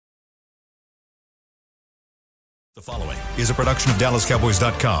The following is a production of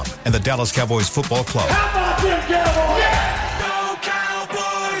DallasCowboys.com and the Dallas Cowboys Football Club. How about them Cowboys? Yeah! Go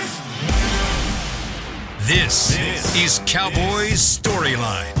Cowboys! This is Cowboys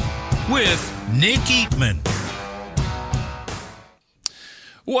StoryLine with Nick Eatman.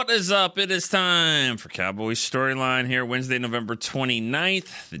 What is up? It is time for Cowboys Storyline here, Wednesday, November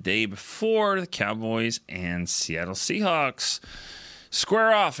 29th, the day before the Cowboys and Seattle Seahawks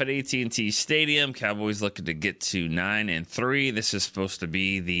square off at AT&T Stadium. Cowboys looking to get to 9-3. This is supposed to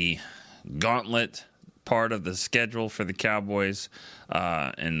be the gauntlet part of the schedule for the Cowboys.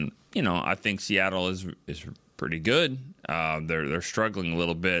 And, you know, I think Seattle is pretty good. They're struggling a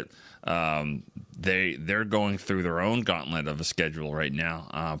little bit. They're going through their own gauntlet of a schedule right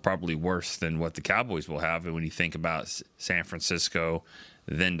now, probably worse than what the Cowboys will have. And when you think about San Francisco,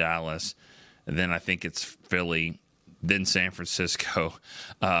 then Dallas, then I think it's Philly, then San Francisco,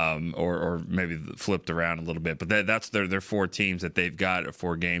 or maybe flipped around a little bit. But that's their four teams that they've got a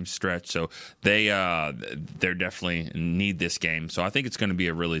 4-game stretch. So they're definitely need this game. So I think it's going to be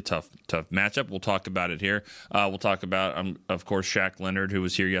a really tough matchup. We'll talk about it here. We'll talk about, of course, Shaq Leonard, who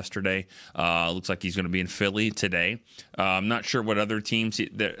was here yesterday. Looks like he's going to be in Philly today. I'm not sure what other teams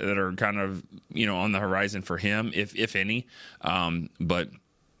that are kind of on the horizon for him, if any. But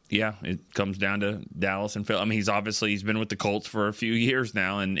yeah, it comes down to Dallas and Philly. I mean, he's been with the Colts for a few years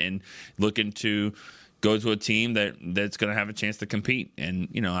now, and looking to go to a team that's going to have a chance to compete. And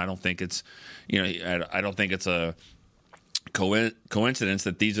I don't think it's a coincidence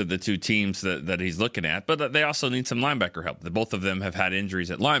that these are the two teams that he's looking at. But they also need some linebacker help. Both of them have had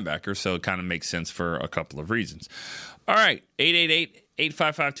injuries at linebacker, so it kind of makes sense for a couple of reasons. All right,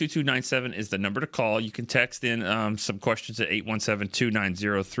 888-855-2297 is the number to call. You can text in some questions at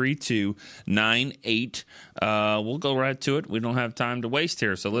 817-290-3298. We'll go right to it. We don't have time to waste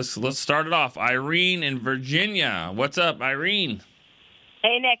here, so let's start it off. Irene in Virginia. What's up, Irene?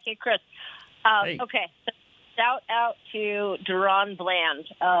 Hey, Nick. Hey, Chris. Hey. Okay, so shout out to Duron Bland.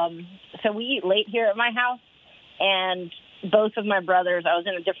 So we eat late here at my house, and both of my brothers, I was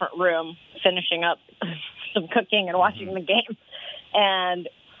in a different room finishing up some cooking and watching the game, and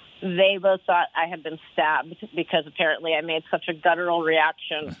they both thought I had been stabbed because apparently I made such a guttural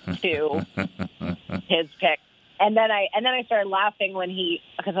reaction to his pick. And then I started laughing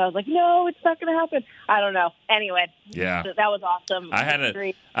because I was like, no, it's not going to happen. I don't know. Anyway, yeah, that was awesome. I had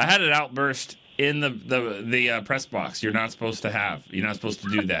an outburst in the press box. You're not supposed to have. You're not supposed to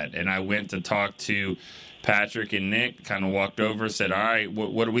do that. And I went to talk to Patrick and Nick, kind of walked over, said, all right,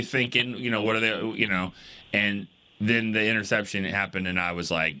 what are we thinking? What are they, and then the interception happened, and I was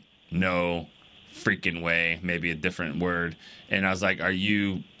like, no freaking way, maybe a different word. And I was like, are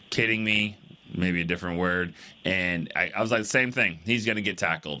you kidding me? Maybe a different word. And I was like, same thing. He's going to get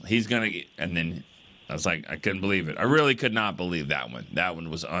tackled. And then I was like, I couldn't believe it. I really could not believe that one. That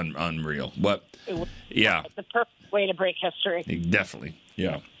one was unreal. But, yeah. It's the perfect way to break history. Definitely,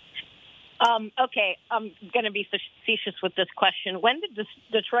 yeah. Okay, I'm going to be facetious with this question. When did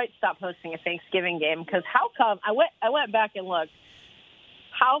Detroit stop hosting a Thanksgiving game? Because how come I went back and looked.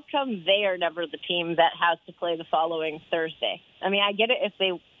 How come they are never the team that has to play the following Thursday? I mean, I get it if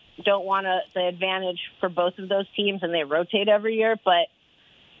they don't want the advantage for both of those teams and they rotate every year, but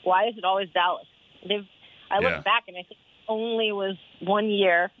why is it always Dallas? I looked back and I think it only was 1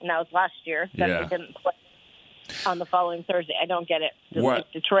 year, and that was last year, that they didn't play on the following Thursday. I don't get it.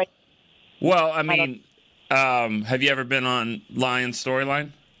 What? Detroit. Well, I mean, have you ever been on Lion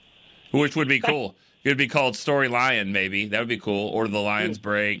Storyline? Which would be cool. It would be called StoryLine, maybe. That would be cool. Or the Lions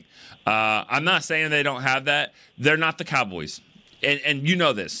Break. I'm not saying they don't have that. They're not the Cowboys. And you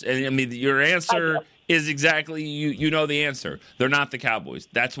know this. And I mean, your answer is exactly, you know the answer. They're not the Cowboys.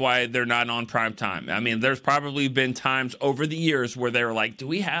 That's why they're not on prime time. I mean, there's probably been times over the years where they were like,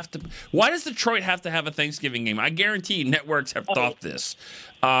 why does Detroit have to have a Thanksgiving game? I guarantee networks have thought this.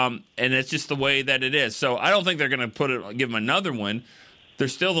 And it's just the way that it is. So I don't think they're going to give them another one. They're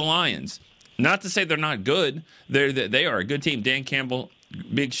still the Lions. Not to say they're not good. They are a good team. Dan Campbell,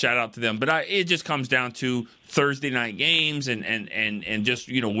 big shout out to them. But it just comes down to Thursday night games and just,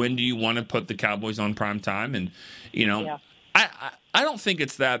 when do you want to put the Cowboys on prime time? And, I don't think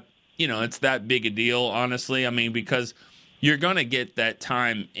it's that, it's that big a deal, honestly. I mean, because you're going to get that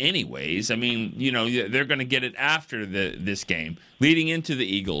time anyways. I mean, they're going to get it after this game, leading into the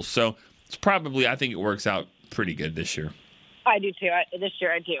Eagles. So it's probably, I think it works out pretty good this year. I do too. This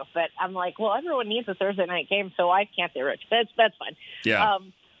year I do, but I'm like, well, everyone needs a Thursday night game, so why can't they, Rich? That's fine. Yeah.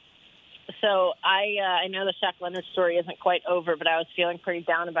 So I know the Shaq Leonard story isn't quite over, but I was feeling pretty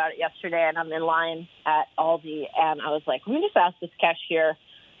down about it yesterday, and I'm in line at Aldi, and I was like, let me just ask this cashier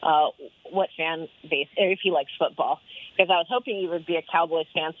what fan base, or if he likes football. Because I was hoping he would be a Cowboys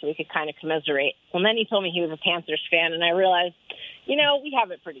fan so we could kind of commiserate. Well, then he told me he was a Panthers fan, and I realized, we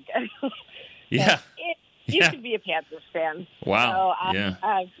have it pretty good. Yeah. You should be a Panthers fan. Wow.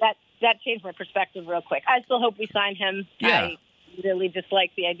 So that changed my perspective real quick. I still hope we sign him. Yeah. I really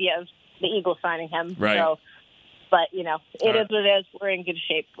dislike the idea of the Eagles signing him. Right. So, but, it is what it is. We're in good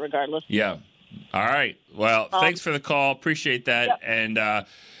shape regardless. Yeah. All right. Well, thanks for the call. Appreciate that. Yep. And, I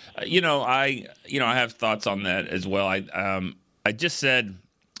have thoughts on that as well. I just said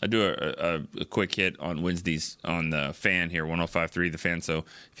I do a quick hit on Wednesdays on the Fan here, 105.3 The Fan. So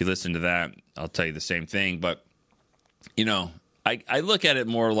if you listen to that, I'll tell you the same thing. But, I look at it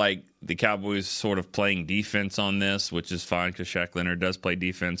more like the Cowboys sort of playing defense on this, which is fine because Shaq Leonard does play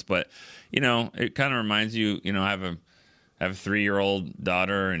defense. But, it kind of reminds you, I have a 3-year-old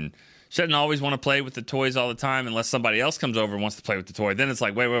daughter, and she doesn't always want to play with the toys all the time unless somebody else comes over and wants to play with the toy. Then it's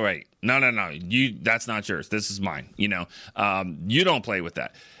like, wait. No. That's not yours. This is mine. You don't play with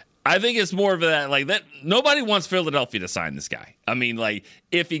that. I think it's more of that. Nobody wants Philadelphia to sign this guy. I mean,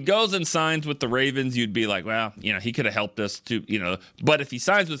 if he goes and signs with the Ravens, you'd be like, well, he could have helped us too, But if he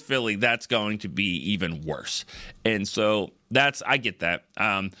signs with Philly, that's going to be even worse. And so I get that.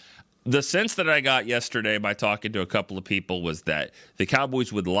 The sense that I got yesterday by talking to a couple of people was that the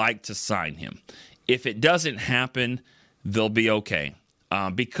Cowboys would like to sign him. If it doesn't happen, they'll be okay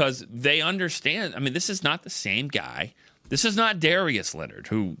because they understand. I mean, this is not the same guy. This is not Darius Leonard,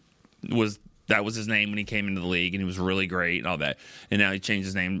 that was his name when he came into the league, and he was really great and all that. And now he changed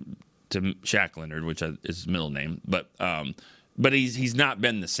his name to Shaq Leonard, which is his middle name. But he's not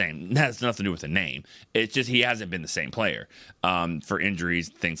been the same. That has nothing to do with the name. It's just he hasn't been the same player for injuries,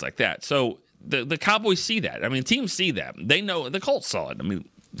 things like that. So the Cowboys see that. I mean, teams see that. They know the Colts saw it. I mean,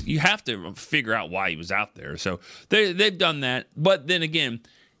 you have to figure out why he was out there. So they've done that. But then again,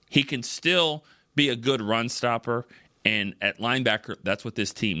 he can still be a good run stopper. And at linebacker, that's what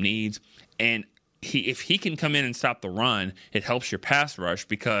this team needs. And if he can come in and stop the run, it helps your pass rush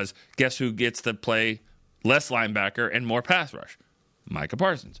because guess who gets to play less linebacker and more pass rush? Micah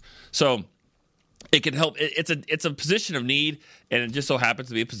Parsons. So it can help. It's a position of need, and it just so happens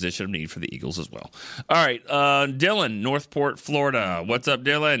to be a position of need for the Eagles as well. All right, Dylan, Northport, Florida. What's up,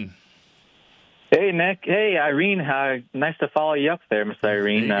 Dylan? Hey, Nick. Hey, Irene. Nice to follow you up there, Miss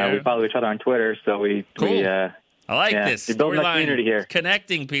Irene. We follow each other on Twitter, so we I like this. You're building a community here.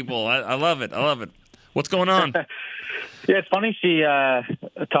 Connecting people. I love it. What's going on? Yeah, it's funny. She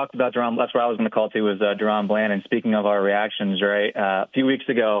talked about Deron. That's where I was going to call to was Deron Bland. And speaking of our reactions, right? A few weeks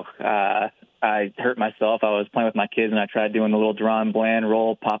ago, I hurt myself. I was playing with my kids, and I tried doing the little Deron Bland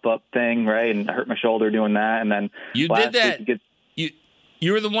roll pop-up thing, right? And I hurt my shoulder doing that. And then you did that.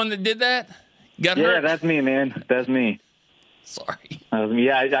 You were the one that did that? Got hurt? Yeah, that's me, man. That's me. Sorry.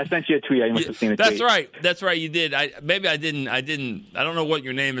 I sent you a tweet. You must have seen the tweet. That's right. You did. I didn't. I don't know what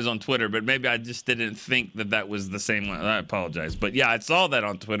your name is on Twitter, but maybe I just didn't think that was the same one. I apologize. But yeah, I saw that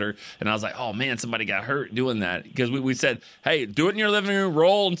on Twitter, and I was like, oh man, somebody got hurt doing that because we said, hey, do it in your living room,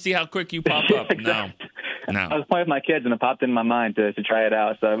 roll, and see how quick you pop up. Exactly. No. I was playing with my kids, and it popped in my mind to try it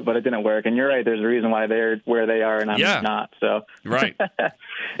out. So, but it didn't work. And you're right. There's a reason why they're where they are, and I'm not. So right.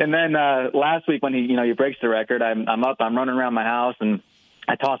 And then last week when he breaks the record, I'm up. I'm running around my house, and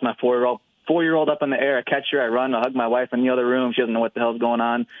I toss my 4-year-old up in the air. I catch her. I run. I hug my wife in the other room. She doesn't know what the hell's going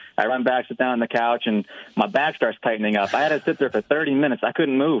on. I run back, sit down on the couch, and my back starts tightening up. I had to sit there for 30 minutes. I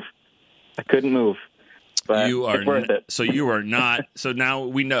couldn't move. But it's worth it. So you are not. So now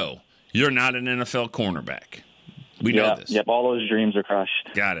we know you're not an NFL cornerback. We know this. Yep, all those dreams are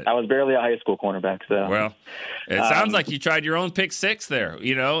crushed. Got it. I was barely a high school cornerback. So well, it sounds like you tried your own pick six there.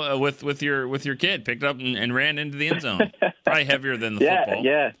 With your kid, picked up and ran into the end zone. Probably heavier than the football.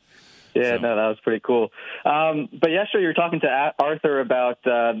 Yeah, no, that was pretty cool. But yesterday you were talking to Arthur about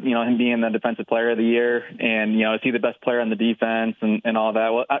him being the defensive player of the year, and is he the best player on the defense and all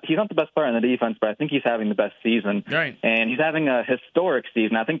that. Well, he's not the best player on the defense, but I think he's having the best season. Right. And he's having a historic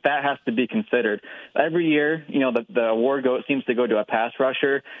season. I think that has to be considered. Every year, the award seems to go to a pass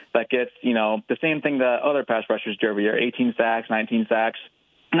rusher that gets the same thing that other pass rushers do every year: 18 sacks, 19 sacks.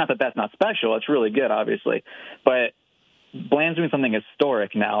 Not that that's not special; it's really good, obviously, but Bland's doing something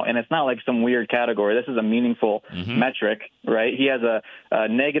historic now, and it's not like some weird category. This is a meaningful metric, right? He has a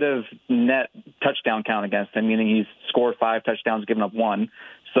negative net touchdown count against him, meaning he's scored 5 touchdowns, given up 1.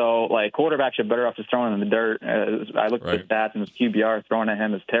 So, quarterbacks are better off just throwing in the dirt. I looked at the stats, and his QBR throwing at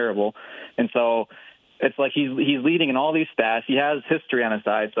him is terrible. And so it's like he's leading in all these stats. He has history on his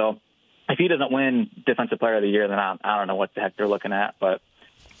side. So if he doesn't win Defensive Player of the Year, then I don't know what the heck they're looking at. But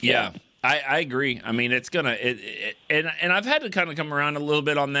yeah. I agree. I mean, it's gonna and I've had to kind of come around a little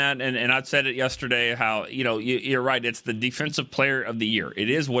bit on that, and I said it yesterday. How you're right. It's the defensive player of the year.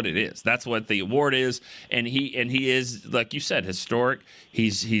 It is what it is. That's what the award is, and he is, like you said, historic.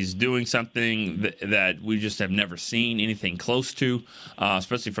 He's doing something that we just have never seen anything close to,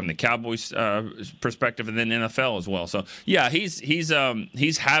 especially from the Cowboys perspective, and then NFL as well. So yeah,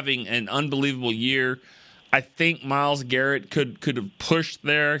 he's having an unbelievable year. I think Myles Garrett could have pushed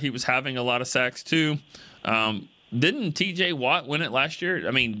there. He was having a lot of sacks too. Didn't T.J. Watt win it last year?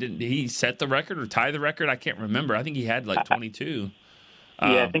 I mean, did he set the record or tie the record? I can't remember. I think he had like 22.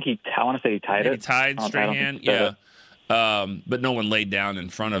 Yeah, I think I want to say he tied it. He tied Strahan, yeah. But no one laid down in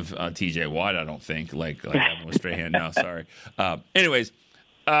front of T.J. Watt, I don't think, like happened with Strahan. No, sorry. Anyways,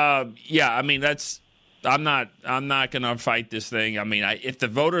 yeah, I mean, I'm not going to fight this thing. I mean, if the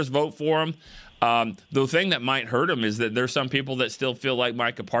voters vote for him, the thing that might hurt him is that there's some people that still feel like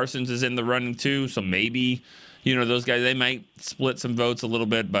Micah Parsons is in the running too. So maybe, those guys, they might split some votes a little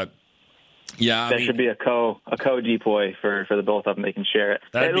bit, but yeah. That should be a depoy for the both of them. They can share it.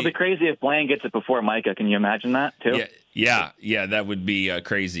 It'll be crazy if Bland gets it before Micah. Can you imagine that too? Yeah, that would be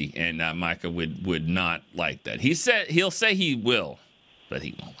crazy. And Micah would not like that. He'll say he will, but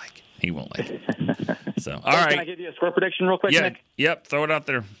he won't like it. He won't like it. So, all right. Can I give you a score prediction real quick, Nick? Yep. Throw it out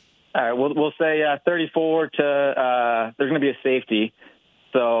there. All right, we'll say 34 to there's going to be a safety,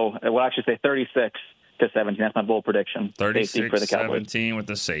 so we'll actually say 36 to 17. That's my bold prediction. 36 for the Cowboys. 17 with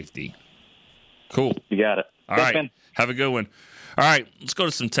the safety. Cool. You got it. All right. Man. Have a good one. All right, let's go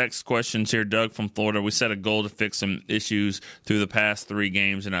to some text questions here. Doug from Florida. We set a goal to fix some issues through the past 3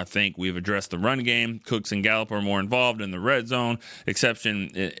 games, and I think we've addressed the run game. Cooks and Gallup are more involved in the red zone.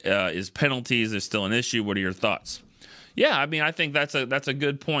 Exception is penalties is still an issue. What are your thoughts? Yeah, I mean, I think that's a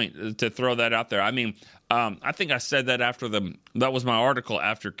good point to throw that out there. I mean, I think I said that that was my article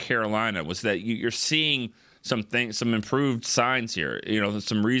after Carolina, was that you're seeing some improved signs here.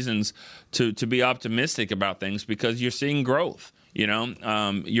 Some reasons to be optimistic about things because you're seeing growth.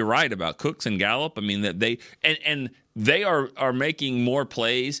 You're right about Cooks and Gallup. I mean that they are making more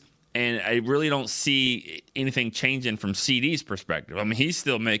plays. And I really don't see anything changing from CD's perspective. I mean, he's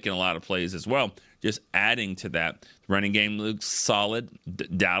still making a lot of plays as well. Just adding to that, the running game looks solid.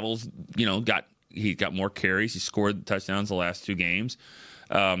 Daddle's, he got more carries. He scored touchdowns the last 2 games.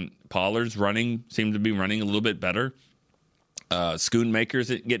 Pollard's seemed to be running a little bit better. Schoonmaker's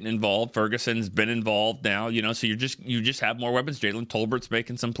getting involved. Ferguson's been involved now, so you just have more weapons. Jalen Tolbert's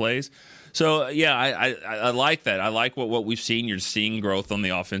making some plays. So yeah, I like that. I like what we've seen. You're seeing growth on the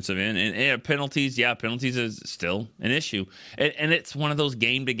offensive end, and penalties. Yeah, penalties is still an issue, and it's one of those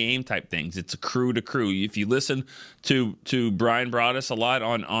game to game type things. It's a crew to crew. If you listen to Brian Broaddus a lot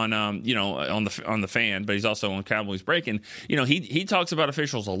on the Fan, but he's also on Cowboys Breaking. He talks about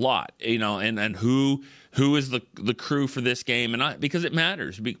officials a lot. And who is the crew for this game, and because it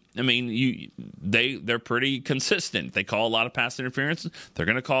matters. I mean, they're pretty consistent. They call a lot of pass interference. They're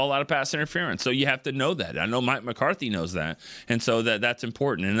going to call a lot of pass interference. So you have to know that. I know Mike McCarthy knows that, and so that's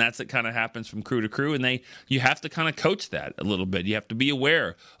important. And that's what kind of happens from crew to crew. And you have to kind of coach that a little bit. You have to be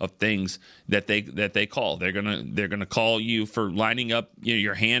aware of things that they call. They're gonna call you for lining up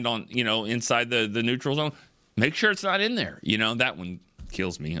your hand on inside the neutral zone. Make sure it's not in there. That one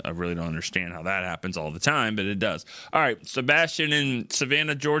kills me. I really don't understand how that happens all the time, but it does. All right, Sebastian in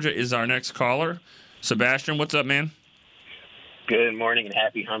Savannah, Georgia is our next caller. Sebastian, what's up, man? Good morning and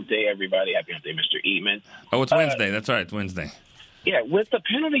happy hump day, everybody. Happy hump day, Mr. Eatman. Oh, it's Wednesday. That's right, it's Wednesday. Yeah, with the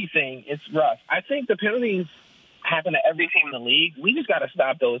penalty thing, it's rough. I think the penalties happen to every team in the league. We just got to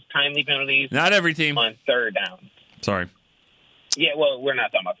stop those timely penalties. Not every team. On third down. Sorry. Yeah, well, we're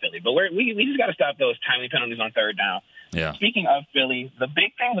not talking about Philly, but we just got to stop those timely penalties on third down. Yeah. Speaking of Philly, the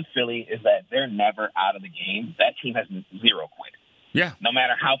big thing with Philly is that they're never out of the game. That team has 0 quit. Yeah. No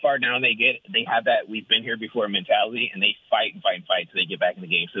matter how far down they get, they have that we've been here before mentality, and they fight and fight and fight till they get back in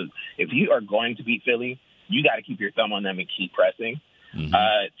the game. So if you are going to beat Philly, you got to keep your thumb on them and keep pressing. Mm-hmm.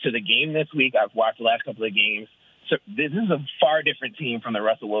 To the game this week, I've watched the last couple of games. So this is a far different team from the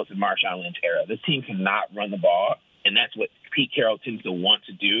Russell Wilson, Marshawn Lynch era. This team cannot run the ball, and that's what Pete Carroll tends to want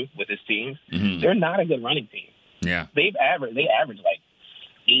to do with his teams. Mm-hmm. They're not a good running team. Yeah, they average like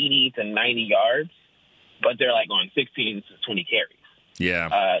 80 to 90 yards, but they're like on 16 to 20 carries.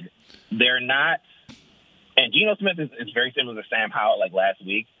 Yeah, they're not. And Geno Smith is very similar to Sam Howell like last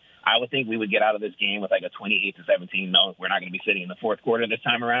week. I would think we would get out of this game with like a 28-17. No, we're not going to be sitting in the fourth quarter this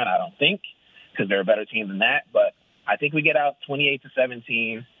time around. I don't think, because they're a better team than that. But I think we get out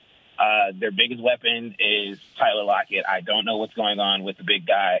 28-17. Their biggest weapon is Tyler Lockett. I don't know what's going on with the big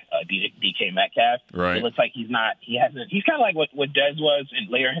guy, DK Metcalf. Right. It looks like he's kind of like what Dez was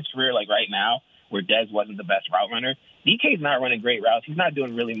later in his career, like right now, where Dez wasn't the best route runner. DK's not running great routes. He's not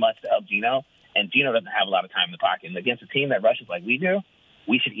doing really much to help Geno, and Geno doesn't have a lot of time in the pocket. And against a team that rushes like we do,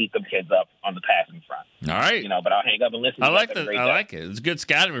 we should eat them kids up on the passing front. All right. But I'll hang up and listen. I like it. It's a good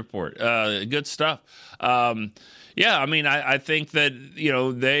scouting report. Good stuff. Yeah, I mean, I think that,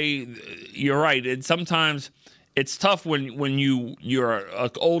 you're right. Sometimes it's tough when you're an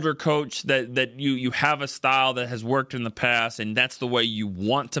older coach that you have a style that has worked in the past, and that's the way you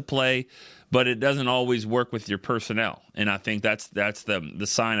want to play, but it doesn't always work with your personnel. And I think that's the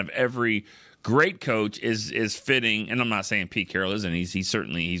sign of every great coach is fitting, and I'm not saying Pete Carroll isn't.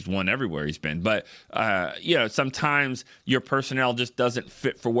 He's won everywhere he's been. But sometimes your personnel just doesn't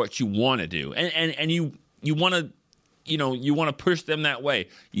fit for what you want to do, and you want to. You want to push them that way.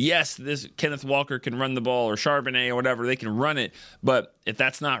 Yes, this Kenneth Walker can run the ball, or Charbonnet or whatever, they can run it. But if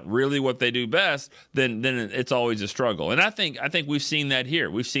that's not really what they do best, then it's always a struggle. And I think we've seen that here.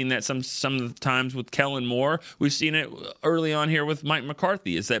 We've seen that some of the times with Kellen Moore. We've seen it early on here with Mike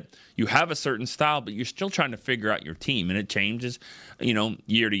McCarthy. Is that you have a certain style, but you're still trying to figure out your team, and it changes,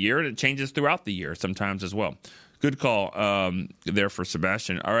 year to year, and it changes throughout the year sometimes as well. Good call there for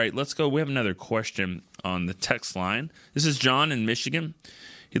Sebastian. All right, let's go. We have another question on the text line. This is John in Michigan.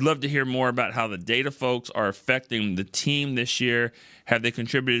 He'd love to hear more about how the data folks are affecting the team this year. Have they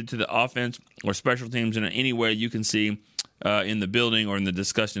contributed to the offense or special teams in any way you can see in the building or in the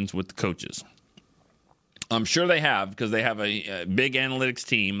discussions with the coaches? I'm sure they have, because they have a big analytics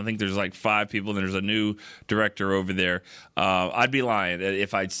team. I think there's like 5 people, and there's a new director over there. I'd be lying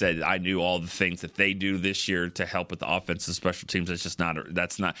if I'd said I knew all the things that they do this year to help with the offense and special teams.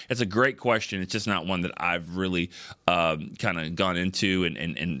 It's a great question. It's just not one that I've really kind of gone into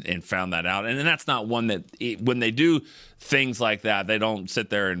and found that out. And that's not one that when they do things like that, they don't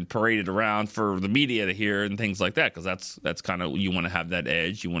sit there and parade it around for the media to hear and things like that, because that's kind of, you want to have that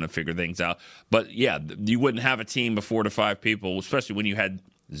edge. You want to figure things out. But yeah, you wouldn't have a team of 4 to 5 people, especially when you had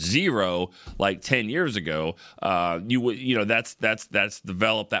 0 like 10 years ago. That's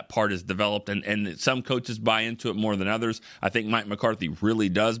developed. That part is developed, and some coaches buy into it more than others. I think Mike McCarthy really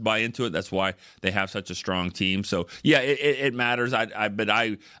does buy into it. That's why they have such a strong team. So yeah, it matters. But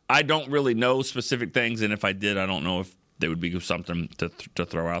I don't really know specific things, and if I did, I don't know if they would be something to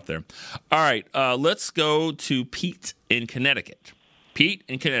throw out there. All right, let's go to Pete in Connecticut. Pete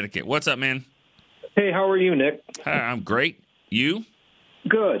in Connecticut, what's up, man? Hey, how are you, Nick? Hi, I'm great. You?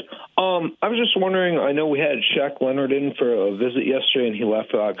 Good. I was just wondering, I know we had Shaq Leonard in for a visit yesterday, and he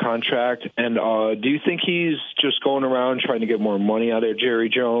left without contract. And do you think he's just going around trying to get more money out of Jerry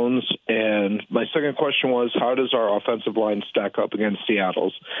Jones? And my second question was, how does our offensive line stack up against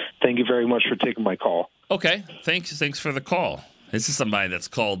Seattle's? Thank you very much for taking my call. Okay, thanks for the call. This is somebody that's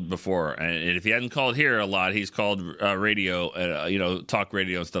called before, and if he hadn't called here a lot, he's called radio, talk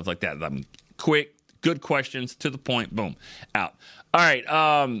radio and stuff like that. Quick, good questions, to the point, boom, out. All right,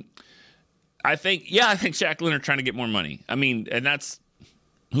 I think Shaq Leonard trying to get more money. I mean, and that's,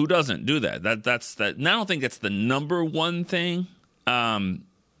 who doesn't do that? That's that. And I don't think that's the number one thing.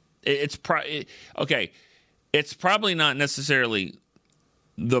 It's probably not necessarily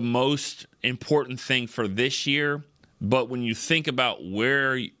the most important thing for this year, but when you think about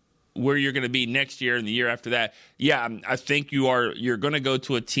where you're going to be next year and the year after that, yeah, I think you're going to go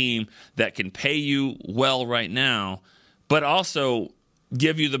to a team that can pay you well right now, but also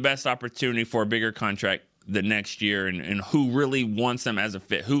give you the best opportunity for a bigger contract the next year, and who really wants them as a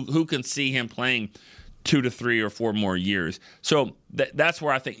fit, who can see him playing 2 to 3 or 4 more years. So that's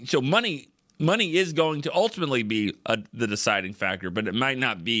where I think, so money is going to ultimately be the deciding factor, but it might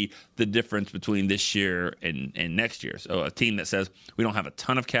not be the difference between this year and next year. So a team that says, we don't have a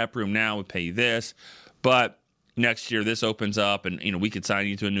ton of cap room now, we pay you this, but next year this opens up, and we could sign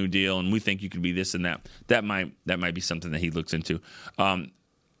you to a new deal, and we think you could be this and that. That might be something that he looks into.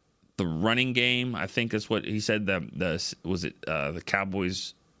 The running game, I think is what he said. The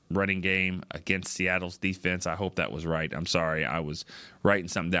Cowboys running game against Seattle's defense. I hope that was right. I'm sorry, I was writing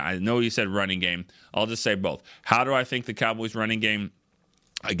something down. I know you said running game. I'll just say both. How do I think the Cowboys running game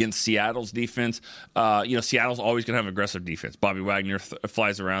against Seattle's defense? Seattle's always going to have aggressive defense. Bobby Wagner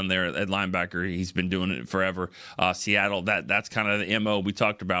flies around there at linebacker. He's been doing it forever. Seattle, that's kind of the MO we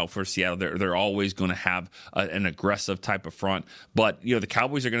talked about for Seattle. They're always going to have an aggressive type of front. But, the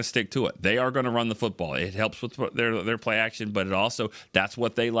Cowboys are going to stick to it. They are going to run the football. It helps with their play action, but it also, that's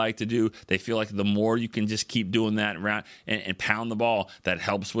what they like to do. They feel like the more you can just keep doing that around and pound the ball, that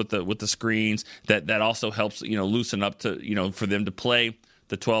helps with the screens. That also helps, loosen up to, for them to play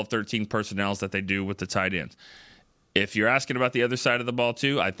the 12, 13 personnels that they do with the tight ends. If you're asking about the other side of the ball,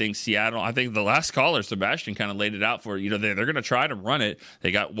 too, I think Seattle, I think the last caller, Sebastian, kind of laid it out for you. They're going to try to run it.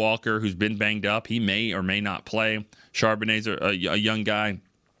 They got Walker, who's been banged up. He may or may not play. Charbonnet's a young guy.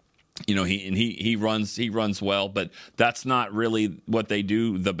 He runs well, but that's not really what they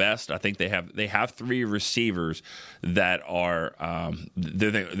do the best. I think they have three receivers that are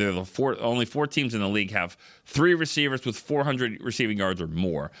they're the only four teams in the league have three receivers with 400 receiving yards or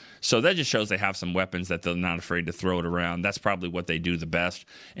more. So that just shows they have some weapons that they're not afraid to throw it around. That's probably what they do the best.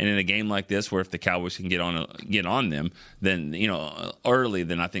 And in a game like this, where if the Cowboys can get on them, then early,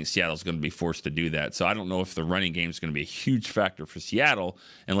 then I think Seattle's going to be forced to do that. So I don't know if the running game is going to be a huge factor for Seattle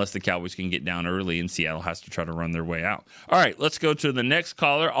unless the Cowboys can get down early and Seattle has to try to run their way out. All right, let's go to the next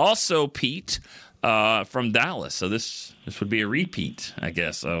caller. Also, Pete from Dallas. So this would be a repeat, I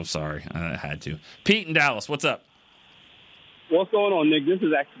guess. Oh, sorry, I had to. Pete in Dallas, what's up? What's going on, Nick? This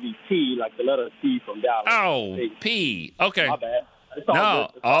is actually T, like the letter T from Dallas. Oh, P. Okay. My bad.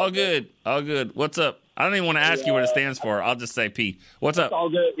 All good. All good. What's up? I don't even want to ask you what it stands for. I'll just say P. What's up? It's all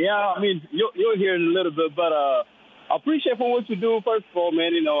good. Yeah, I mean, you'll hear in a little bit, but I appreciate for what you do. First of all,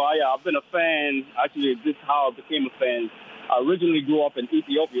 man, I've been a fan. Actually, this is how I became a fan. I originally grew up in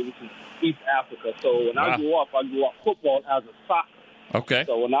Ethiopia, which is East Africa. So when I grew up football as a soccer. Okay.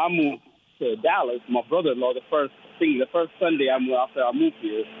 So when I moved to Dallas, my brother-in-law, the first Sunday after I moved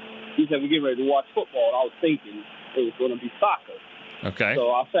here, he said, we're getting ready to watch football. I was thinking it was going to be soccer. Okay. So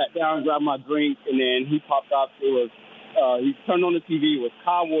I sat down, grabbed my drink, and then he popped up. It was he turned on the TV. It was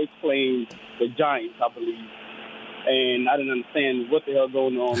Cowboys playing the Giants, I believe. And I didn't understand what the hell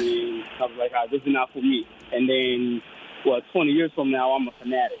going on. And I was like, this is not for me. And then, 20 years from now, I'm a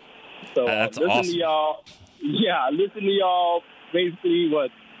fanatic. So that's listen awesome. to y'all. Yeah, listen to y'all basically,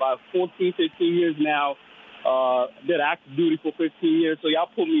 about 14, 15 years now. Did active duty for 15 years. So y'all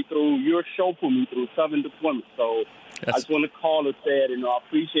your show put me through 7 deployments. So I just want to call and say, I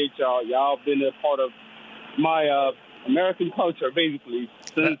appreciate y'all. Y'all been a part of my American culture, basically,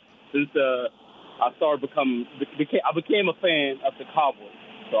 since I became a fan of the Cowboys.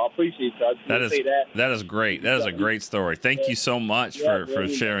 So I appreciate y'all. That is great. That is a great story. Thank you so much for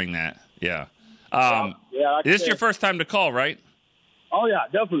sharing that. Yeah. This is your first time to call, right? Oh, yeah,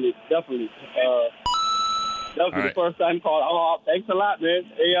 definitely. The first time call. Oh, thanks a lot, man.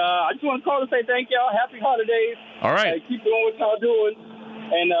 Hey, I just want to call to say thank y'all. Happy holidays. All right. Keep doing what y'all doing,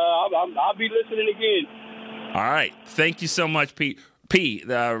 and I'll be listening again. All right. Thank you so much, Pete.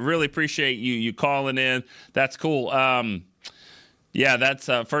 Really appreciate you calling in. That's cool. Yeah, that's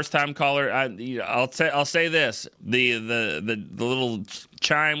a first-time caller. I'll say this: the little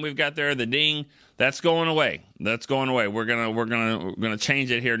chime we've got there, the ding, that's going away. We're gonna change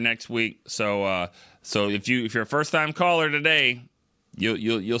it here next week. So if you're a first-time caller today,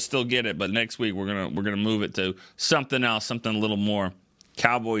 you'll still get it. But next week we're gonna move it to something else, something a little more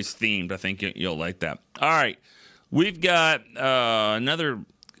Cowboys themed. I think you'll like that. All right, we've got another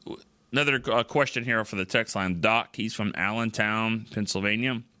question here for the text line. Doc, he's from Allentown,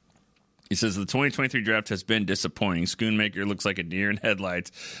 Pennsylvania. He says the 2023 draft has been disappointing. Schoonmaker looks like a deer in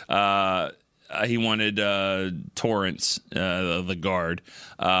headlights. He wanted Torrance, the guard.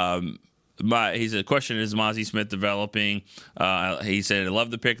 His question is Mozzie Smith developing. He said, I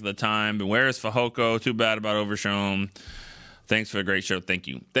love the pick of the time. But where is Fehoko? Too bad about Overshown. Thanks for a great show. Thank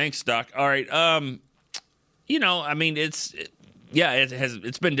you. Thanks, Doc. All right.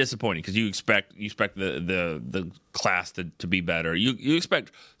 It's been disappointing because you expect the class to be better. You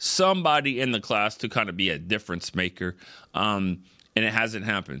expect somebody in the class to kind of be a difference maker, and it hasn't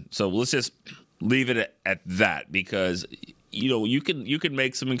happened. So let's just leave it at that because you can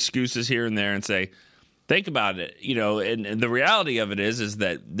make some excuses here and there and say, think about it, and the reality of it is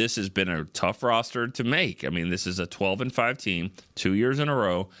that this has been a tough roster to make. I mean, this is a 12-5 team, 2 years in a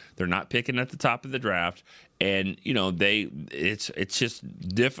row. They're not picking at the top of the draft. And, it's just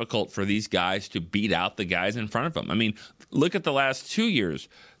difficult for these guys to beat out the guys in front of them. I mean, look at the last 2 years.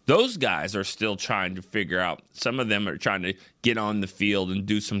 Those guys are still trying to figure out. Some of them are trying to get on the field and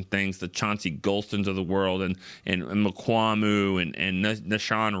do some things. The Chauncey Golstons of the world and McQuamu and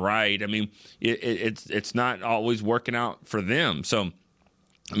Nashawn Wright. I mean, it's not always working out for them. So,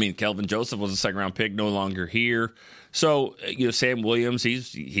 I mean, Kelvin Joseph was a second-round pick, no longer here. So, Sam Williams,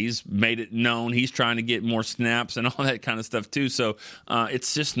 he's made it known. He's trying to get more snaps and all that kind of stuff, too. So,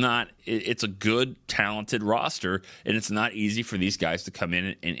 it's just not – it's a good, talented roster, and it's not easy for these guys to come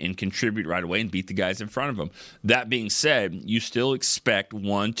in and contribute right away and beat the guys in front of them. That being said, you still expect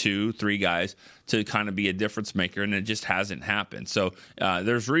 1, 2, 3 guys to kind of be a difference maker, and it just hasn't happened. So,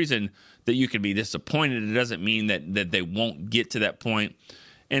 there's reason that you can be disappointed. It doesn't mean that they won't get to that point.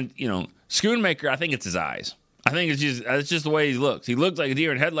 And, Schoonmaker, I think it's his eyes. I think it's just the way he looks. He looks like a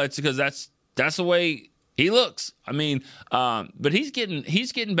deer in headlights because that's the way he looks. I mean, but he's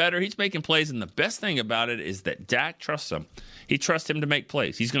getting better. He's making plays, and the best thing about it is that Dak trusts him. He trusts him to make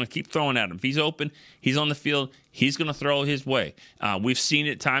plays. He's going to keep throwing at him. If he's open, he's on the field, he's going to throw his way. We've seen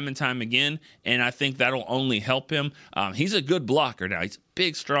it time and time again, and I think that'll only help him. He's a good blocker now. He's a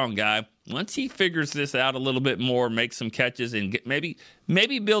big, strong guy. Once he figures this out a little bit more, makes some catches, and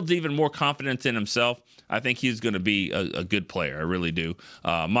maybe builds even more confidence in himself, I think he's going to be a good player. I really do.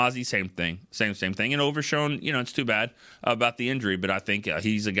 Mozzie, same thing. Same thing. And Overshown, it's too bad about the injury, but I think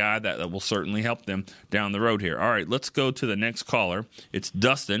he's a guy that will certainly help them down the road here. All right, let's go to the next caller. It's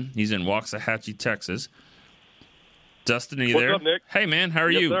Dustin. He's in Waxahachie, Texas. Dustin, are you there? What's up, Nick? Hey, man. How are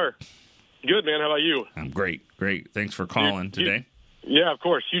you? you? Yes, sir. Good, man. How about you? I'm great. Thanks for calling today. Yeah, of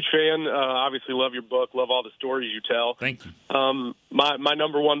course. Huge fan. Obviously love your book. Love all the stories you tell. Thank you. My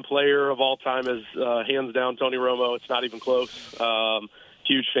number one player of all time is hands down Tony Romo. It's not even close.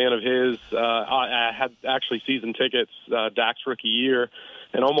 Huge fan of his. I had actually season tickets Dak's rookie year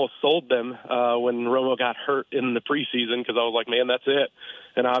and almost sold them when Romo got hurt in the preseason because I was like, man, that's it.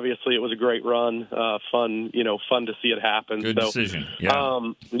 And obviously it was a great run, fun to see it happen. Good decision.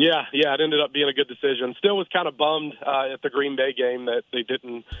 Yeah. It ended up being a good decision. Still was kind of bummed at the Green Bay game that they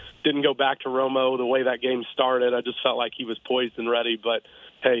didn't go back to Romo the way that game started. I just felt like he was poised and ready, but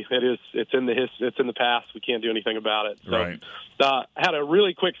hey, it's in the past. We can't do anything about it. So, right. I had a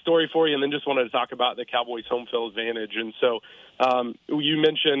really quick story for you, and then just wanted to talk about the Cowboys' home field advantage. And so you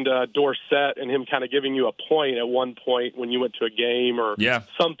mentioned Dorsett and him kind of giving you a point at one point when you went to a game or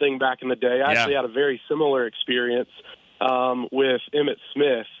something back in the day. I actually had a very similar experience with Emmitt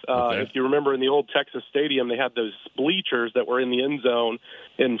Smith. If you remember in the old Texas Stadium, they had those bleachers that were in the end zone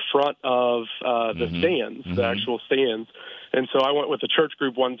in front of the stands, the actual stands. And so I went with a church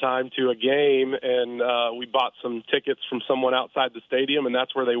group one time to a game, and we bought some tickets from someone outside the stadium, and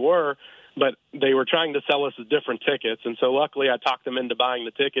that's where they were. But they were trying to sell us different tickets. And so luckily I talked them into buying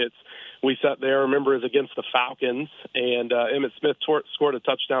the tickets. We sat there, remember, it was against the Falcons, and Emmitt Smith scored a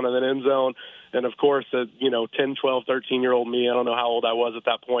touchdown in the end zone. And, of course, 10, 12, 13-year-old me, I don't know how old I was at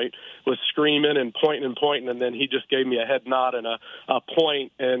that point, was screaming and pointing, and then he just gave me a head nod and a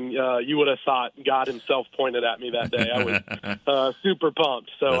point, and you would have thought God himself pointed at me that day. I was super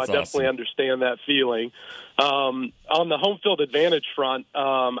pumped. So That's I definitely understand that feeling. On the home field advantage front,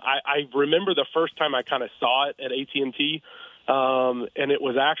 I remember the first time I kind of saw it at AT&T, and it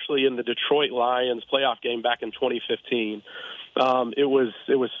was actually in the Detroit Lions playoff game back in 2015. It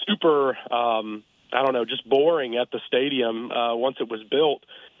was super, just boring at the stadium once it was built.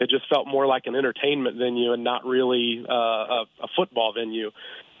 It just felt more like an entertainment venue and not really a football venue.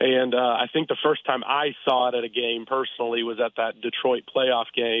 And I think the first time I saw it at a game personally was at that Detroit playoff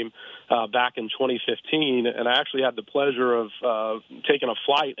game back in 2015. And I actually had the pleasure of taking a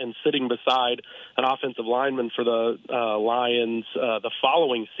flight and sitting beside an offensive lineman for the Lions the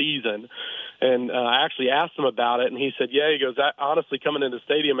following season. And I actually asked him about it, and he said, he goes, honestly, coming into the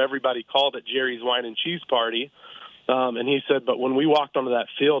stadium, everybody called it Jerry's Wine and Cheese Party. And he said, but when we walked onto that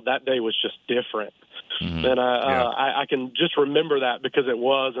field, that day was just different. Mm-hmm. And I can just remember that because it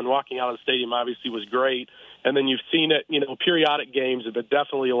was, and walking out of the stadium obviously was great. And then you've seen it, periodic games, but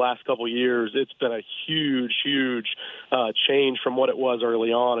definitely the last couple of years, it's been a huge change from what it was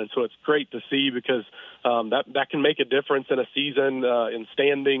early on. And so it's great to see because that can make a difference in a season, in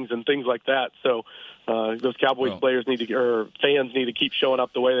standings and things like that. So those Cowboys players fans need to keep showing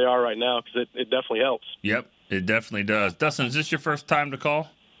up the way they are right now because it definitely helps. Yep, it definitely does. Dustin, is this your first time to call?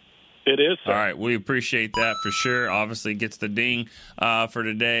 It is, sir. All right, we appreciate that for sure. Obviously, gets the ding for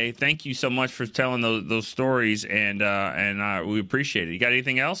today. Thank you so much for telling those stories, and we appreciate it. You got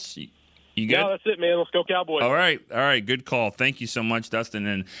anything else? You good? No, that's it, man. Let's go Cowboys. All right, good call. Thank you so much, Dustin.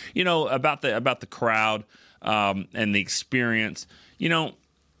 And about the crowd and the experience.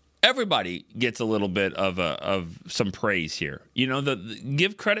 Everybody gets a little bit of some praise here.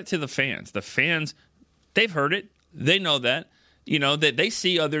 Give credit to the fans. The fans, they've heard it. They know that. That they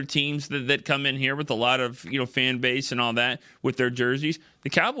see other teams that come in here with a lot of, fan base and all that with their jerseys. The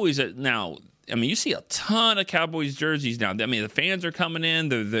Cowboys now, you see a ton of Cowboys jerseys now. The fans are coming in.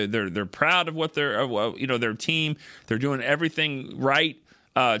 They're proud of what their team. They're doing everything right.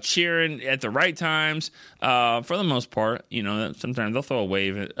 Cheering at the right times, for the most part. Sometimes they'll throw a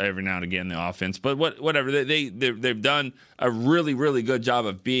wave every now and again in the offense, but whatever. They've done a really, really good job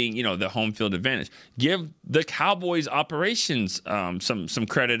of being, the home field advantage. Give the Cowboys operations some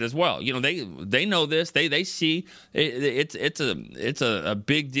credit as well. They know this. They see it's a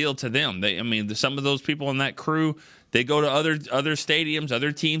big deal to them. Some of those people in that crew, They go to other stadiums,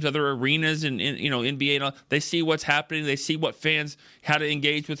 other teams, other arenas, and NBA. And all. They see what's happening. They see how to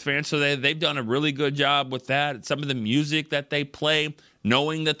engage with fans. So they've done a really good job with that. Some of the music that they play,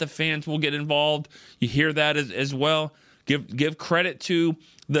 knowing that the fans will get involved, you hear that as well. Give credit to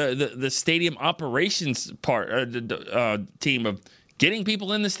the stadium operations team of getting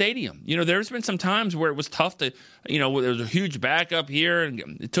people in the stadium. There's been some times where it was tough to, there was a huge backup here,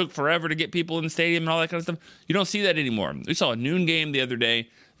 and it took forever to get people in the stadium and all that kind of stuff. You don't see that anymore. We saw a noon game the other day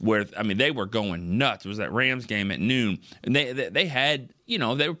where, they were going nuts. It was that Rams game at noon, and they had,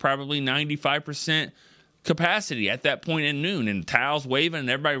 they were probably 95% capacity at that point in noon, and towels waving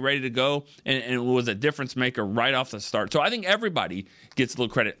and everybody ready to go, and it was a difference maker right off the start. So I think everybody gets a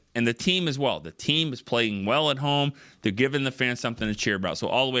little credit, and the team as well. The team is playing well at home. They're giving the fans something to cheer about. So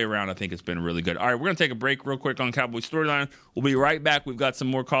all the way around, I think it's been really good. All right, we're going to take a break real quick on Cowboys Storyline. We'll be right back. We've got some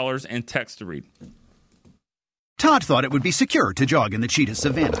more callers and text to read. Todd thought it would be secure to jog in the cheetah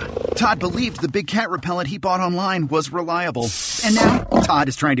savanna. Todd believed the big cat repellent he bought online was reliable. And now, Todd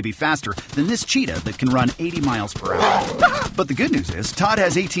is trying to be faster than this cheetah that can run 80 miles per hour. But the good news is, Todd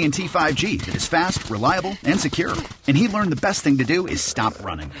has AT&T 5G that is fast, reliable, and secure. And he learned the best thing to do is stop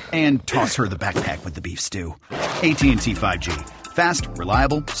running and toss her the backpack with the beef stew. AT&T 5G. Fast,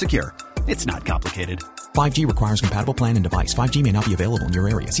 reliable, secure. It's not complicated. 5G requires compatible plan and device. 5G may not be available in your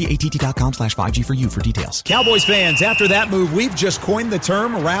area. See att.com/5G for you for details. Cowboys fans, after that move, we've just coined the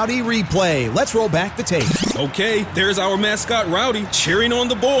term Rowdy Replay. Let's roll back the tape. Okay, there's our mascot Rowdy cheering on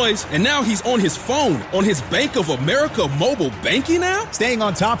the boys. And now he's on his phone, on his Bank of America mobile banking app? Staying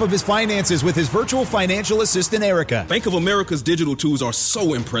on top of his finances with his virtual financial assistant, Erica. Bank of America's digital tools are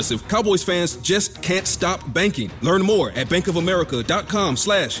so impressive. Cowboys fans just can't stop banking. Learn more at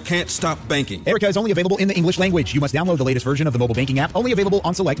bankofamerica.com/can't-stop-banking. Erica is only available in the English language. You must download the latest version of the mobile banking app, only available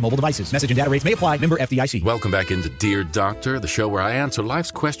on select mobile devices. Message and data rates may apply. Member FDIC. Welcome back into Dear Doctor, the show where I answer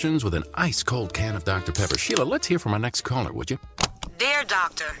life's questions with an ice-cold can of Dr. Pepper. Sheila, let's hear from our next caller, would you? Dear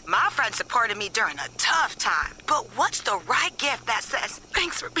Doctor, my friend supported me during a tough time, but what's the right gift that says,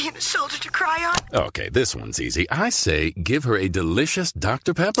 thanks for being a shoulder to cry on? Okay, this one's easy. I say give her a delicious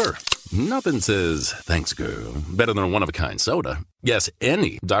Dr. Pepper. Nothing says, thanks, girl, better than a one-of-a-kind soda. Yes,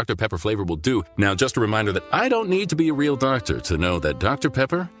 any Dr. Pepper flavor will do. Now, just a reminder that I don't need to be a real doctor to know that Dr.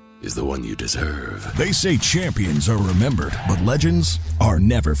 Pepper is the one you deserve. They say champions are remembered, but legends are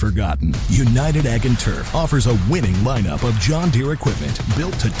never forgotten. United Ag & Turf offers a winning lineup of John Deere equipment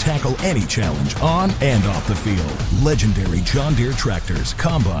built to tackle any challenge on and off the field. Legendary John Deere tractors,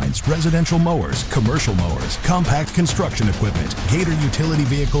 combines, residential mowers, commercial mowers, compact construction equipment, Gator utility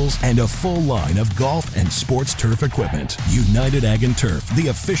vehicles, and a full line of golf and sports turf equipment. United Ag & Turf, the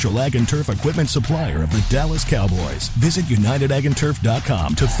official Ag & Turf equipment supplier of the Dallas Cowboys. Visit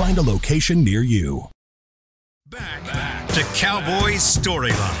UnitedAgAndTurf.com to find a location near you. Back to Cowboys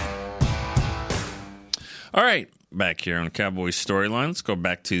Storyline. All right, back here on Cowboys Storyline. Let's go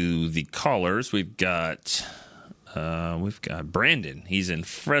back to the callers. We've got Brandon. He's in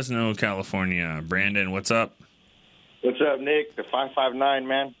Fresno, California. Brandon, what's up? What's up, Nick? The 559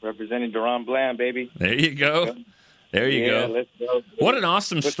 man, representing Duran Bland, baby. There you go. There you go. Let's go. What an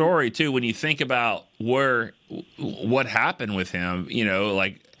awesome story too. When you think about what happened with him,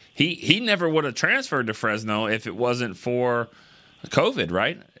 He never would have transferred to Fresno if it wasn't for COVID,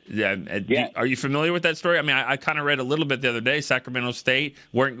 right? Yeah. Are you familiar with that story? I mean, I kind of read a little bit the other day. Sacramento State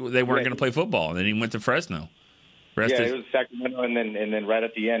weren't going to play football, and then he went to Fresno. It was Sacramento, and then right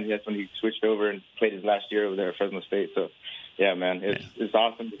at the end, that's when he switched over and played his last year over there at Fresno State. So, yeah, man, it's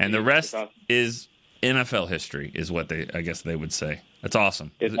awesome. And the rest is NFL history, is what I guess they would say. That's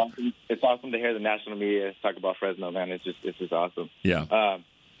awesome. It's awesome to hear the national media talk about Fresno, man. It's just awesome. Yeah.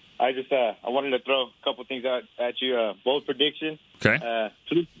 I wanted to throw a couple things out at you. Bold prediction. Okay.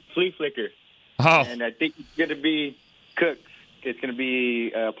 Flea flicker. Oh. And I think it's going to be Cooks. It's going to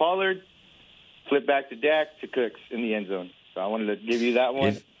be Pollard, flip back to Dak to Cooks in the end zone. So I wanted to give you that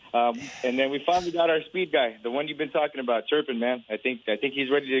one. And then we finally got our speed guy, the one you've been talking about, Turpin, man. I think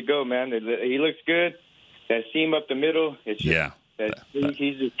he's ready to go, man. He looks good. That seam up the middle. It's just,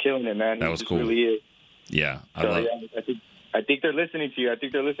 he's just killing it, man. That was cool. Really is. Yeah. I think they're listening to you. I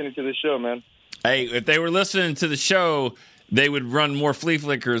think they're listening to the show, man. Hey, if they were listening to the show, they would run more flea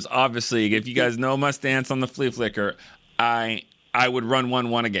flickers, obviously. If you guys know my stance on the flea flicker, I would run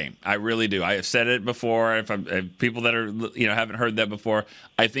one a game. I really do. I have said it before. If people that are haven't heard that before,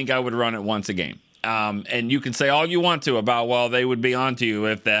 I think I would run it once a game. And you can say all you want to about, they would be onto you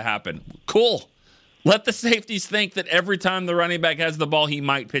if that happened. Cool. Let the safeties think that every time the running back has the ball, he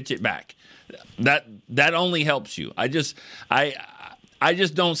might pitch it back. That only helps you. I I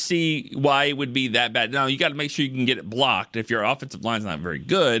just don't see why it would be that bad. Now, you got to make sure you can get it blocked. If your offensive line's not very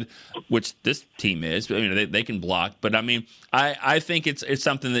good, which this team is, I mean, they can block. But, I mean, I think it's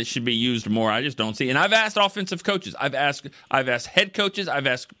something that should be used more. I just don't see. And I've asked offensive coaches. I've asked head coaches. I've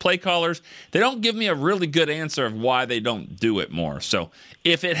asked play callers. They don't give me a really good answer of why they don't do it more. So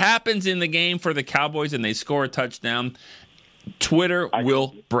if it happens in the game for the Cowboys and they score a touchdown, Twitter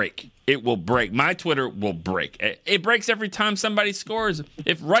will break. It will break. My Twitter will break. It breaks every time somebody scores.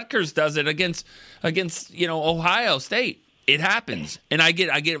 If Rutgers does it against Ohio State, it happens. And I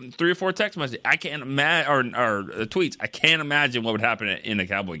get 3 or 4 text messages. I can't imagine or tweets. I can't imagine what would happen in a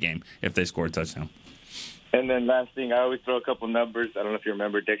Cowboy game if they scored a touchdown. And then last thing, I always throw a couple numbers. I don't know if you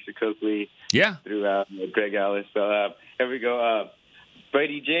remember Dexter Coakley. Yeah. Through Greg Ellis. So here we go.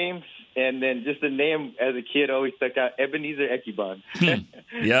 Brady James. And then just the name as a kid always stuck out, Ebenezer Ekibon.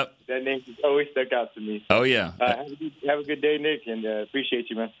 Yep. That name just always stuck out to me. Oh, yeah. Have a good day, Nick, and appreciate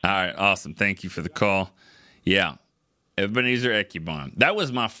you, man. All right, awesome. Thank you for the call. Yeah, Ebenezer Ekibon. That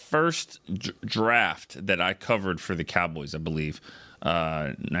was my first draft that I covered for the Cowboys, I believe.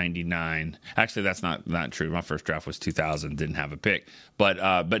 99. Actually, that's not true. My first draft was 2000. Didn't have a pick, but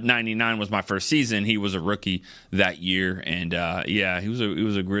 99 was my first season. He was a rookie that year, and he was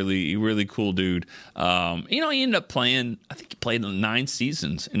a really cool dude. He ended up playing. I think he played 9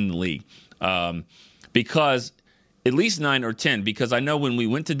 seasons in the league, because at least 9 or 10. Because I know when we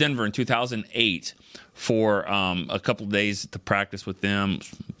went to Denver in 2008 for a couple of days to practice with them,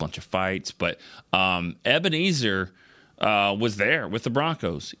 a bunch of fights, but Ebenezer was there with the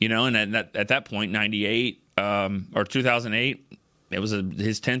Broncos, and at that point, 98 or 2008, it was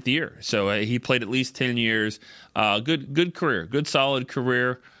his 10th year. So he played at least 10 years. Good career, good solid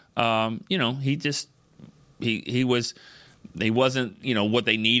career. He wasn't what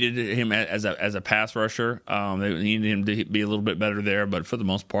they needed him as a pass rusher. They needed him to be a little bit better there, but for the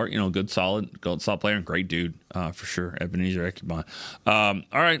most part, good solid player and great dude for sure. Ebenezer Ekibon. All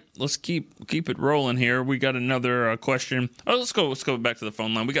right, let's keep it rolling here. We got another question. Oh, let's go back to the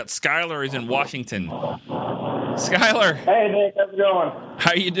phone line. We got Skylar. He's in Washington. Skylar. Hey Nick, how's it going?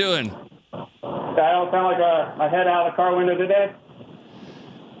 How you doing? I don't sound like my head out of the car window today.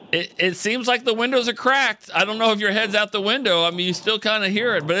 It seems like the windows are cracked. I don't know if your head's out the window. I mean, you still kind of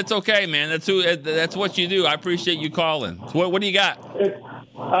hear it, but it's okay, man. That's what you do. I appreciate you calling. What do you got?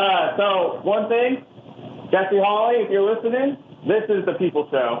 So one thing, Jesse Hawley, if you're listening, this is the People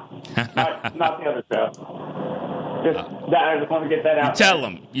Show, not the other show. I just want to get that out.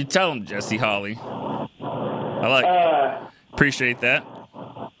 You tell him, Jesse Hawley. Appreciate that.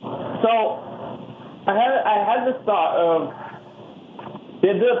 So I had this thought of,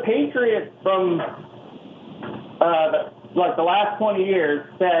 did the Patriots from the last 20 years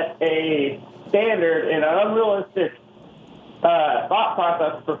set a standard and an unrealistic thought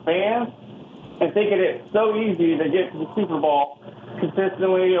process for fans, and thinking it's so easy to get to the Super Bowl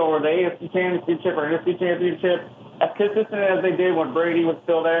consistently, or the AFC Championship or NFC Championship, as consistent as they did when Brady was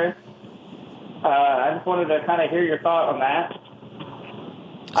still there? I just wanted to kind of hear your thought on that.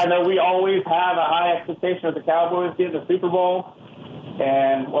 I know we always have a high expectation of the Cowboys getting the Super Bowl.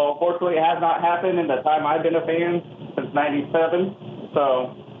 And, well, fortunately, it has not happened in the time I've been a fan, since 97.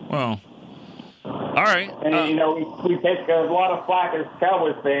 So. Well, all right. And, we take a lot of flack as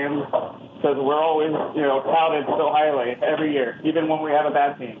Cowboys fans because we're always, touted so highly every year, even when we have a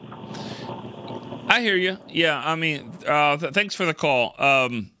bad team. I hear you. Yeah, I mean, thanks for the call.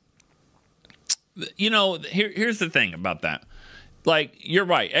 Here's the thing about that. Like, you're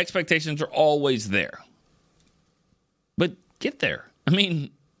right. Expectations are always there. But get there. I mean,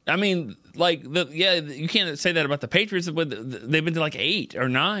 you can't say that about the Patriots, but they've been to like 8 or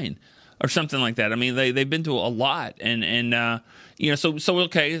 9 or something like that. I mean, they've been to a lot, so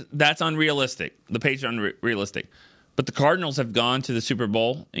okay, that's unrealistic. The Patriots are unrealistic, but the Cardinals have gone to the Super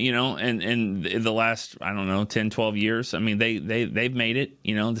Bowl, and in the last 10, 12 years. I mean, they've made it.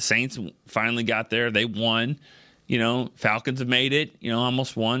 The Saints finally got there. They won. Falcons have made it.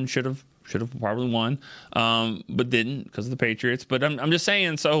 Almost won. Should have probably won, but didn't because of the Patriots. But I'm just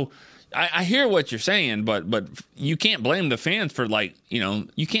saying, so I hear what you're saying, but you can't blame the fans for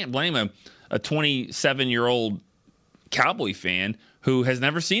you can't blame a 27-year-old Cowboy fan who has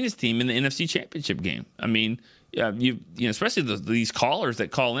never seen his team in the NFC Championship game. I mean, especially these callers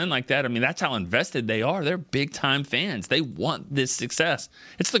that call in like that. I mean, that's how invested they are. They're big-time fans. They want this success.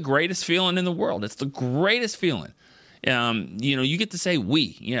 It's the greatest feeling in the world. It's the greatest feeling. You get to say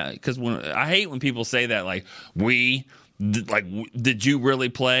we, because I hate when people say that, like, did you really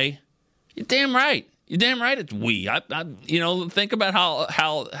play? You're damn right. You're damn right it's we. Think about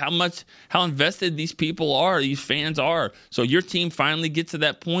how invested these people are, these fans are. So your team finally gets to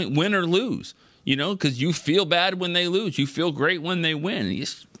that point, win or lose, because you feel bad when they lose. You feel great when they win.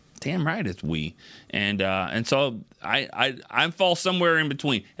 Damn right it's we. And so I fall somewhere in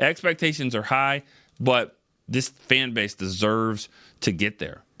between. Expectations are high, but this fan base deserves to get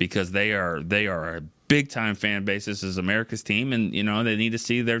there because they are a big-time fan base. This is America's team, and, they need to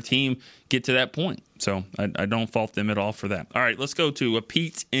see their team get to that point. So I don't fault them at all for that. All right, let's go to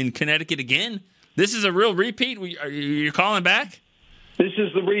Pete in Connecticut again. This is a real repeat? You're calling back? This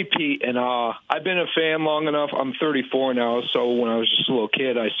is the repeat, and I've been a fan long enough. I'm 34 now, so when I was just a little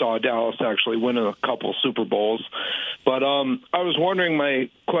kid, I saw Dallas actually win a couple Super Bowls. But I was wondering, my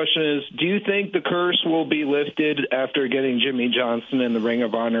question is, do you think the curse will be lifted after getting Jimmy Johnson in the Ring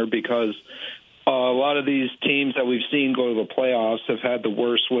of Honor? Because a lot of these teams that we've seen go to the playoffs have had the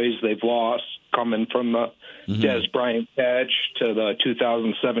worst ways they've lost, coming from the Des Bryant catch to the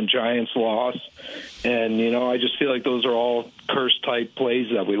 2007 Giants loss. And, I just feel like those are all curse-type plays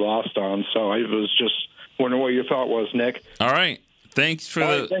that we lost on. So I was just wondering what your thought was, Nick. All right. Thanks for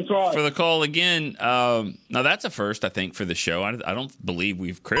the call again. Now that's a first, I think, for the show. I don't believe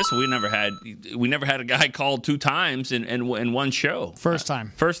we never had a guy called 2 times in one show. First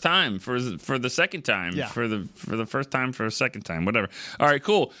time for the second time. Yeah. For the first time for a second time. Whatever. All right,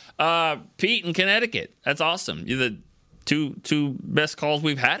 cool. Pete in Connecticut. That's awesome. You're the two best calls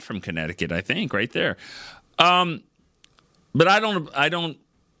we've had from Connecticut, I think, right there. But I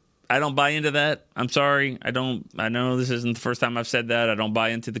don't buy into that. I'm sorry. I know this isn't the first time I've said that. I don't buy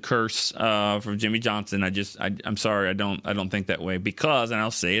into the curse from Jimmy Johnson. I'm sorry. I don't think that way because, and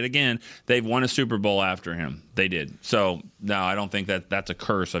I'll say it again, they've won a Super Bowl after him. They did. So no, I don't think that's a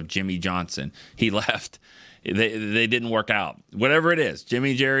curse of Jimmy Johnson. He left. They didn't work out. Whatever it is,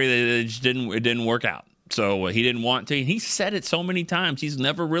 Jimmy, Jerry, it didn't work out. So he didn't want to. And he said it so many times. He's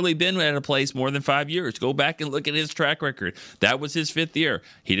never really been at a place more than 5 years. Go back and look at his track record. That was his 5th year.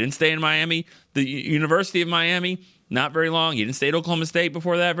 He didn't stay in Miami. The University of Miami, not very long. He didn't stay at Oklahoma State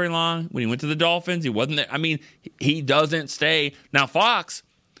before that very long. When he went to the Dolphins, he wasn't there. I mean, he doesn't stay. Now, Fox,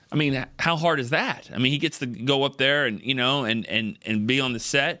 I mean, how hard is that? I mean, he gets to go up there and, and be on the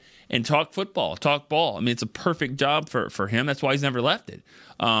set and talk football, talk ball. I mean, it's a perfect job for him. That's why he's never left it.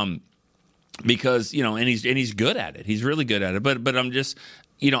 Because, and he's good at it. He's really good at it. But I'm just,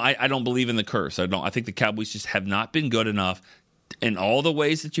 I don't believe in the curse. I think the Cowboys just have not been good enough in all the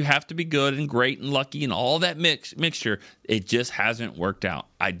ways that you have to be good and great and lucky and all that mixture. It just hasn't worked out.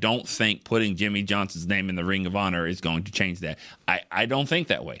 I don't think putting Jimmy Johnson's name in the Ring of Honor is going to change that. I don't think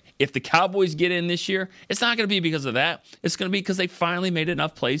that way. If the Cowboys get in this year, it's not going to be because of that. It's going to be because they finally made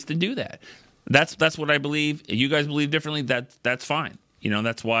enough plays to do that. That's what I believe. If you guys believe differently, that's fine.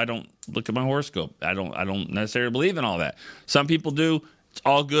 That's why I don't look at my horoscope. I don't necessarily believe in all that. Some people do. It's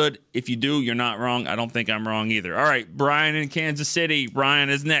all good. If you do, you're not wrong. I don't think I'm wrong either. All right, Brian in Kansas City. Brian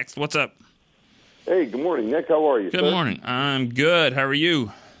is next. What's up? Hey, good morning, Nick. How are you? Good morning. I'm good. How are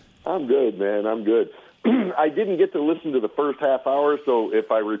you? I'm good, man. I'm good. I didn't get to listen to the first half hour, so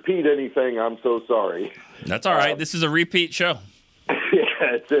if I repeat anything, I'm so sorry. That's all right. This is a repeat show. Yeah,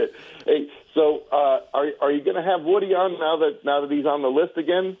 that's it. Hey, so are you going to have Woody on now that he's on the list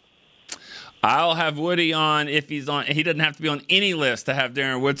again? I'll have Woody on if he's on. He doesn't have to be on any list to have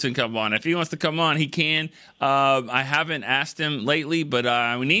Darren Woodson come on. If he wants to come on, he can. I haven't asked him lately,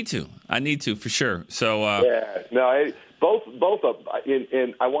 but we need to. I need to for sure. So both of them.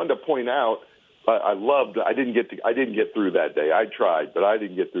 And I wanted to point out, I didn't get through that day. I tried, but I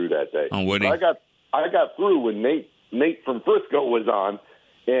didn't get through that day. On Woody, but I got through when Nate from Frisco was on,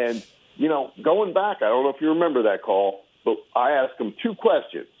 and going back, I don't know if you remember that call, but I asked him 2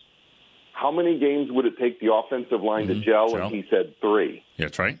 questions. How many games would it take the offensive line to gel? And he said 3. Yeah,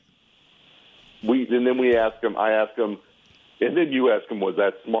 that's right. And then I asked him, and then you asked him, was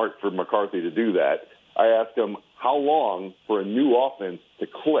that smart for McCarthy to do that? I asked him, how long for a new offense to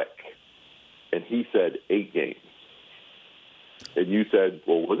click? And he said 8 games. And you said,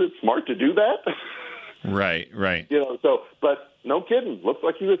 well, was it smart to do that? Right. But no kidding. Looks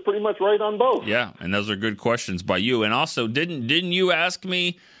like he was pretty much right on both. Yeah, and those are good questions by you. And also, didn't you ask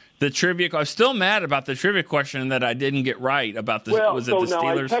me the trivia? I'm still mad about the trivia question that I didn't get right about the. Well, was it the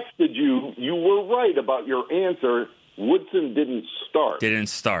Steelers? I texted you. You were right about your answer. Woodson didn't start. Didn't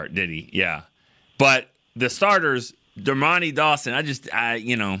start, did he? Yeah, but the starters, Dermontti Dawson.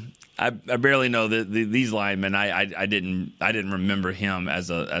 I barely know these linemen. I didn't remember him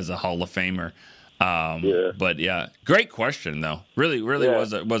as a Hall of Famer. But yeah, great question though. Really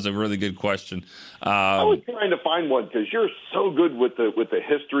was a really good question. I was trying to find one because you're so good with the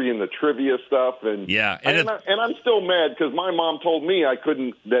history and the trivia stuff, and I'm still mad because my mom told me I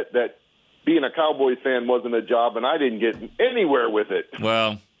couldn't that being a Cowboys fan wasn't a job, and I didn't get anywhere with it.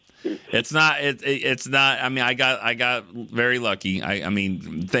 Well. It's not. It's not. I mean, I got very lucky. I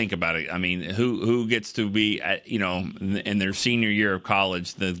mean, think about it. I mean, who gets to be at, in their senior year of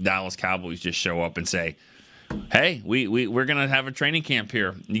college, the Dallas Cowboys just show up and say, "Hey, we're gonna have a training camp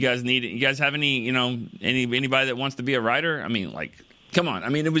here. You guys have any anybody that wants to be a writer? I mean, like, come on. I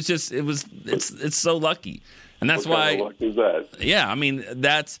mean, it's so lucky, and that's what why. Kind of luck is that? Yeah, I mean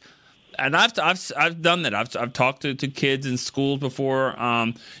that's. And I've done that. I've talked to kids in schools before.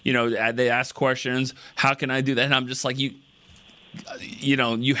 They ask questions. How can I do that? And I'm just like, you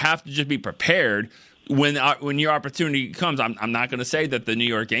have to just be prepared when your opportunity comes. I'm not going to say that the New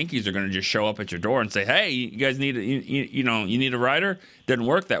York Yankees are going to just show up at your door and say, hey, you guys need you need a writer. Doesn't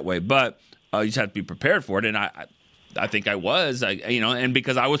work that way, but you just have to be prepared for it. And I think I was, and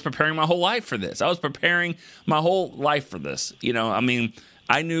because I was preparing my whole life for this. I was preparing my whole life for this. I mean,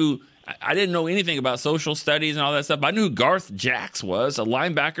 I didn't know anything about social studies and all that stuff. I knew who Garth Jacks was, a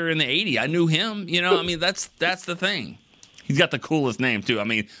linebacker in the 80s. I knew him. I mean, that's the thing. He's got the coolest name, too. I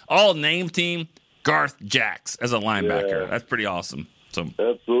mean, all name team, Garth Jacks as a linebacker. Yeah. That's pretty awesome. So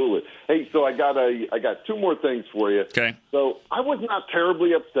absolutely. Hey, so I got two more things for you. Okay. So I was not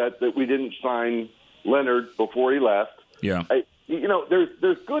terribly upset that we didn't sign Leonard before he left. Yeah.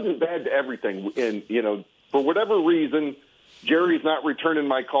 There's good and bad to everything. And, for whatever reason, Jerry's not returning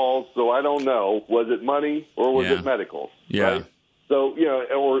my calls, so I don't know. Was it money or was it medical? Yeah. Right? So,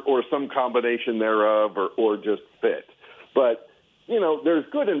 or some combination thereof or just fit. But, there's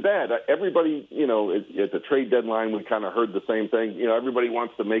good and bad. Everybody, at the trade deadline, we kind of heard the same thing. Everybody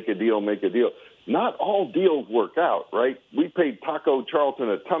wants to make a deal. Not all deals work out, right? We paid Taco Charlton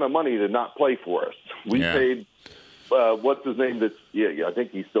a ton of money to not play for us. We paid, what's his name? I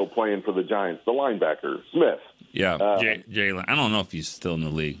think he's still playing for the Giants, the linebacker, Smith. Yeah, Jalen. I don't know if he's still in the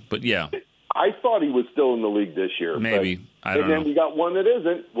league, but yeah. I thought he was still in the league this year. Maybe. I don't know. And then we got one that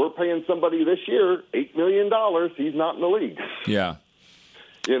isn't. We're paying somebody this year $8 million. He's not in the league. Yeah.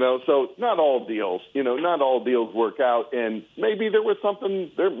 So not all deals, not all deals work out. And maybe there was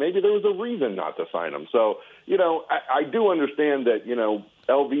something there. Maybe there was a reason not to sign him. So, I do understand that,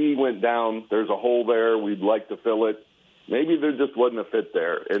 LV went down. There's a hole there. We'd like to fill it. Maybe there just wasn't a fit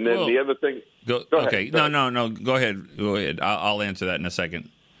there. And then the other thing. Go ahead. No. Go ahead. I'll answer that in a second.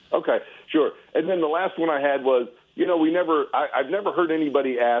 Okay, sure. And then the last one I had was, I've never heard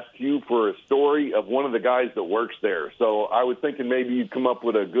anybody ask you for a story of one of the guys that works there. So I was thinking maybe you'd come up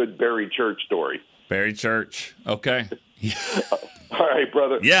with a good Barry Church story. Barry Church. Okay. All right,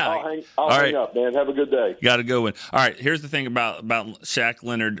 brother. Yeah. I'll hang up, man. Have a good day. Got a good one. All right. Here's the thing about Shaq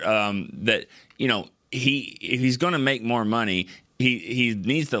Leonard, that, he's going to make more money. He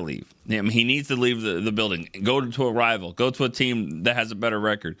needs to leave. I mean, he needs to leave the building, go to a rival, go to a team that has a better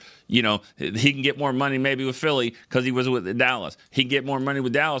record. He can get more money maybe with Philly because he was with Dallas. He can get more money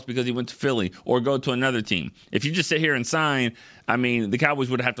with Dallas because he went to Philly, or go to another team. If you just sit here and sign, I mean, the Cowboys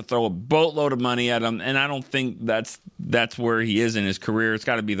would have to throw a boatload of money at him, and I don't think that's where he is in his career. It's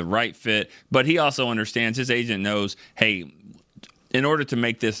got to be the right fit. But he also understands, his agent knows, hey, in order to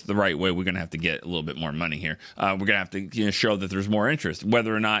make this the right way, we're going to have to get a little bit more money here. We're going to have to show that there's more interest.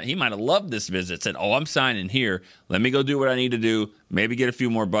 Whether or not he might have loved this visit, said, I'm signing here. Let me go do what I need to do, maybe get a few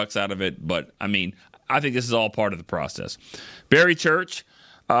more bucks out of it. But, I mean, I think this is all part of the process. Barry Church,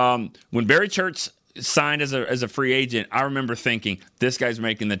 when Barry Church signed as a free agent, I remember thinking, this guy's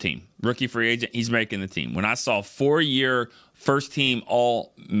making the team. Rookie free agent, he's making the team. When I saw 4-year first-team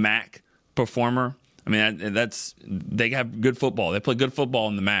all-MAC performer, I mean, they have good football. They play good football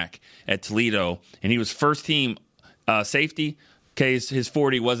in the MAC at Toledo, and he was first team safety. His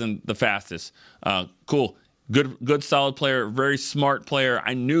 40 wasn't the fastest. Cool, good, solid player, very smart player.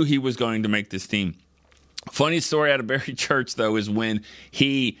 I knew he was going to make this team. Funny story out of Barry Church though is when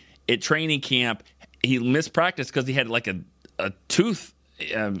at training camp he missed practice because he had like a tooth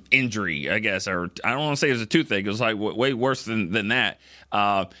injury, I guess, or I don't want to say it was a toothache. It was like way worse than that.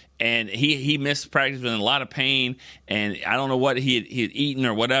 And he missed practice with a lot of pain, and I don't know what he had eaten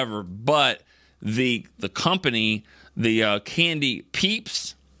or whatever. But the company, the candy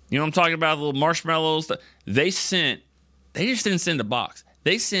Peeps, you know what I'm talking about, the little marshmallows. They just didn't send a box.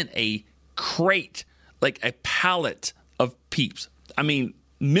 They sent a crate, like a pallet of Peeps. I mean,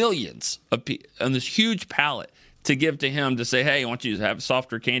 millions of Peeps on this huge pallet, to give to him to say, hey, I want you to have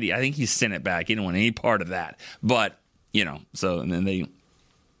softer candy. I think he sent it back. He didn't want any part of that. But, so, and then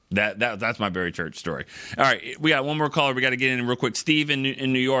That's my Barry Church story. All right, we got one more caller. We got to get in real quick. Steve in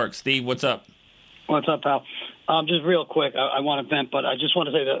New York. Steve, what's up? What's up, pal? Just real quick, I want to vent, but I just want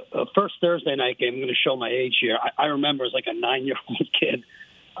to say the first Thursday night game, I'm going to show my age here. I remember as like a 9-year-old kid,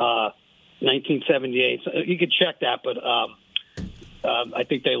 1978. So you could check that, but I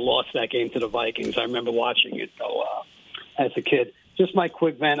think they lost that game to the Vikings. I remember watching it, though, as a kid. Just my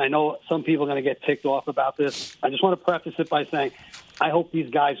quick vent. I know some people are going to get ticked off about this. I just want to preface it by saying I hope these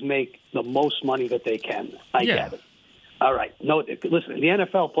guys make the most money that they can. I get it. All right. No, listen, the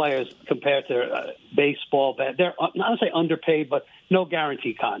NFL players compared to baseball, they're not to say underpaid, but no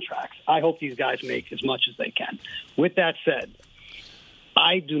guarantee contracts. I hope these guys make as much as they can. With that said,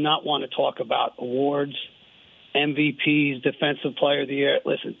 I do not want to talk about awards, MVPs, Defensive Player of the Year.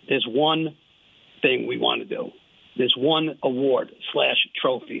 Listen, there's one thing we want to do. There's one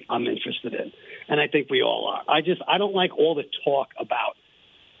award/trophy I'm interested in, and I think we all are. I don't like all the talk about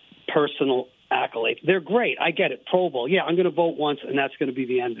personal accolades. They're great. I get it. Pro Bowl. Yeah, I'm going to vote once, and that's going to be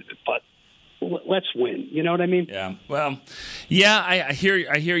the end of it. But let's win. You know what I mean? Yeah. Well, yeah, I hear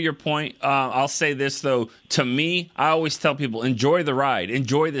your point. I'll say this, though. To me, I always tell people, enjoy the ride.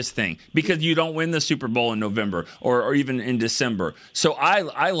 Enjoy this thing. Because you don't win the Super Bowl in November or even in December. So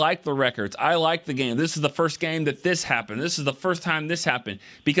I like the records. I like the game. This is the first game that this happened. This is the first time this happened.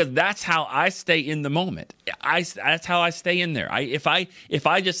 Because that's how I stay in the moment. That's how I stay in there. If I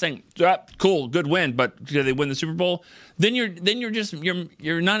just think, cool, good win, but do they win the Super Bowl? Then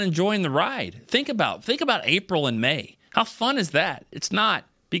you're not enjoying the ride. Think about April and May. How fun is that? It's not,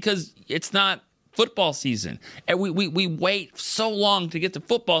 because it's not football season. And we wait so long to get to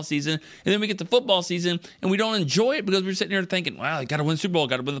football season, and then we get to football season and we don't enjoy it because we're sitting here thinking, well, I got to win the Super Bowl,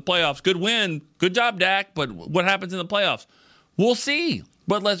 got to win the playoffs. Good win. Good job, Dak. But what happens in the playoffs? We'll see.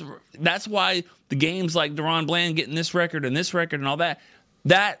 But that's why the games like Deron Bland getting this record and all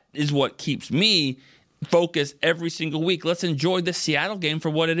that is what keeps me focus every single week. Let's enjoy the Seattle game for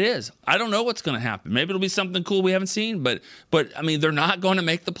what it is. I don't know what's going to happen. Maybe it'll be something cool we haven't seen, but I mean, they're not going to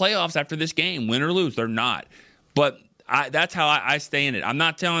make the playoffs after this game, win or lose. They're not. But that's how I stay in it. I'm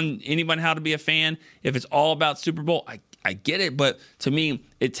not telling anyone how to be a fan. If it's all about Super Bowl, I get it, but to me,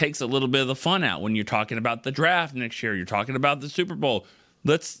 it takes a little bit of the fun out when you're talking about the draft next year. You're talking about the Super Bowl.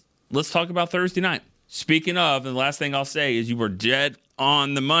 Let's talk about Thursday night. Speaking of, and the last thing I'll say is you were dead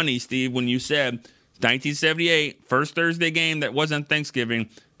on the money, Steve, when you said 1978, first Thursday game that wasn't Thanksgiving.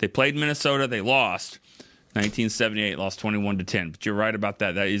 They played Minnesota. They lost. 1978, lost 21-10. But you're right about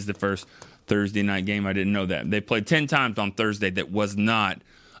that. That is the first Thursday night game. I didn't know that. They played 10 times on Thursday that was not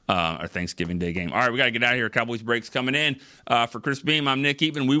a Thanksgiving Day game. All right, we got to get out of here. Cowboys breaks coming in. For Chris Beam, I'm Nick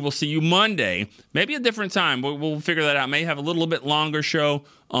Even. We will see you Monday. Maybe a different time. We'll figure that out. May have a little bit longer show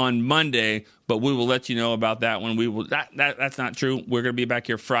on Monday, but we will let you know about that one. That's not true. We're going to be back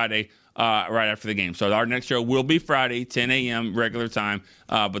here Friday. Right after the game. So our next show will be Friday, 10 a.m. regular time.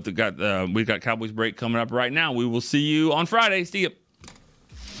 But we've got Cowboys break coming up right now. We will see you on Friday. See you.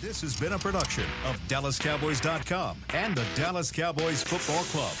 This has been a production of DallasCowboys.com and the Dallas Cowboys Football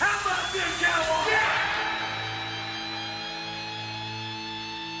Club. How about this,